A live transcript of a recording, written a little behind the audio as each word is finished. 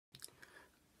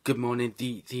Good morning,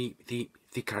 the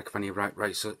caravan here,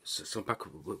 right. So I'm back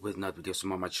with another video, some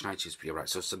more Man Utd for you, right.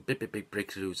 So some big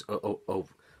breakthroughs over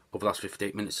the last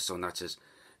 58 minutes or so, and that is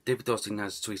David Ornstein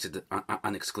has tweeted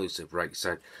an exclusive, right. He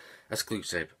said,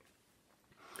 exclusive.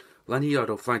 Leny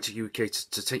Yoro flying to UK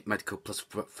to take medical plus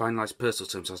finalise personal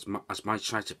terms as Man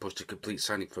Utd push to complete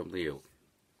signing from Lille.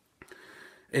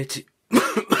 80,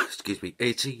 excuse me,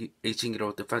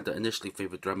 18-year-old defender initially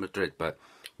favoured Real Madrid, but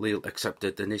Lille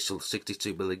accepted the initial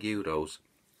 €62 million,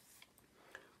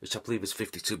 which I believe is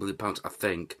 £52 million, I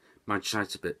think. Man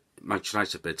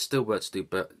Utd bid, still work to do,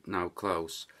 but now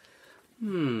close.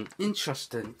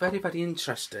 Interesting, very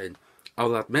interesting.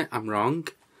 I'll admit I'm wrong.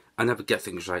 I never get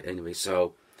things right anyway,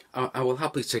 so I will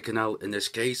happily take an L in this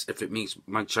case if it means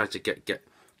Man Utd get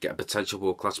a potential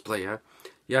world-class player.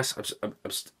 Yes,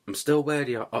 I'm still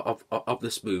wary of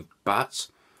this move, but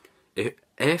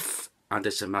if, and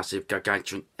it's a massive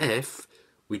gargantuan if,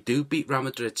 we do beat Real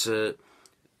Madrid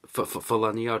for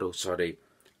Leny Yoro, sorry,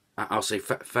 I'll say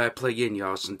fair play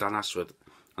Ineos and Dan Ashworth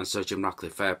and Sir Jim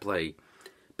Ratcliffe, fair play,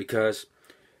 because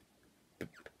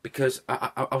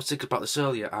I was thinking about this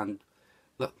earlier, and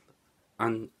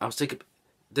I was thinking,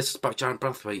 this is about Jared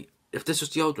Brathwaite. If this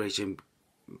was the old regime,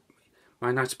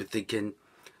 my nights been thinking,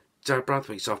 Jared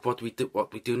Brathwaite's off. What do we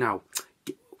do now?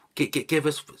 Give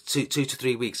us two to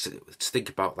 3 weeks to think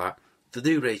about that. The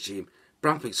new regime,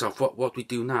 Brathwaite's off. What do we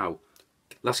do now?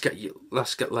 Let's get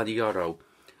Leny Yoro,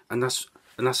 and that's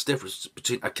the difference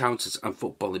between accountants and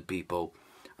footballing people.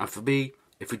 And for me,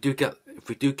 if we do get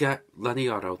Leny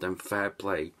Yoro, then fair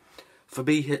play. For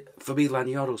me,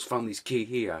 Leny Yoro's family's key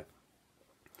here,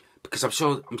 because I'm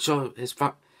sure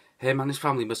him and his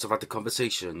family must have had the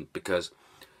conversation, because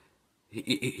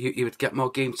he would get more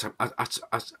game time at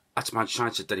Man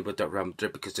Utd than he would at Real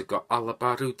Madrid, because they've got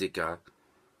Alaba, Rudiger,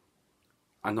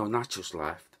 and no Nachos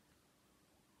left.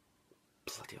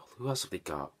 Bloody hell, who else have they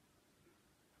got?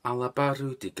 Alaba,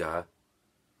 Rudiger.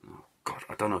 Oh God,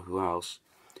 I don't know who else.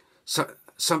 So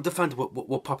some defender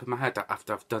will pop in my head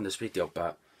after I've done this video,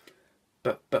 but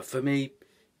for me,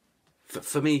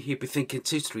 he'd be thinking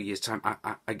 2 to 3 years time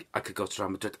I could go to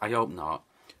Real Madrid. I hope not.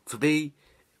 For me,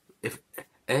 if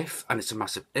and it's a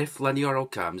massive if, Leny Yoro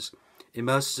comes,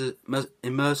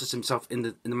 immerses himself in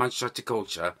the Manchester United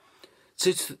culture,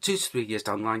 2 to 3 years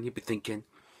down the line, he'd be thinking,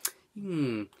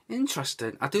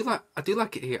 interesting. I do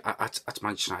like it here at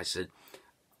Manchester United.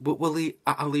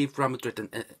 I'll leave Real Madrid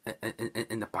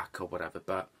in the back or whatever,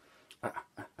 but I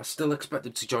still expect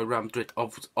him to join Real Madrid.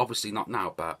 Obviously not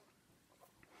now, but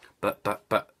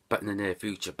in the near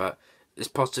future. But it's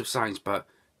positive signs. But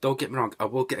don't get me wrong, I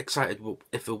will get excited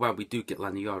if and when we do get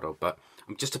Leny Yoro, but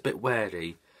I'm just a bit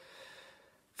wary.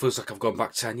 Feels like I've gone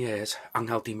back 10 years.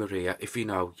 Angel Di Maria, if you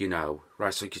know, you know.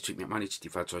 Right, so you can tweet me at Man Utd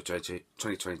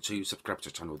 2022. Subscribe to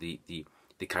the channel, the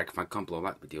Caravan Fan, comment below,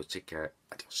 like the video. Take care.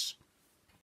 Adios.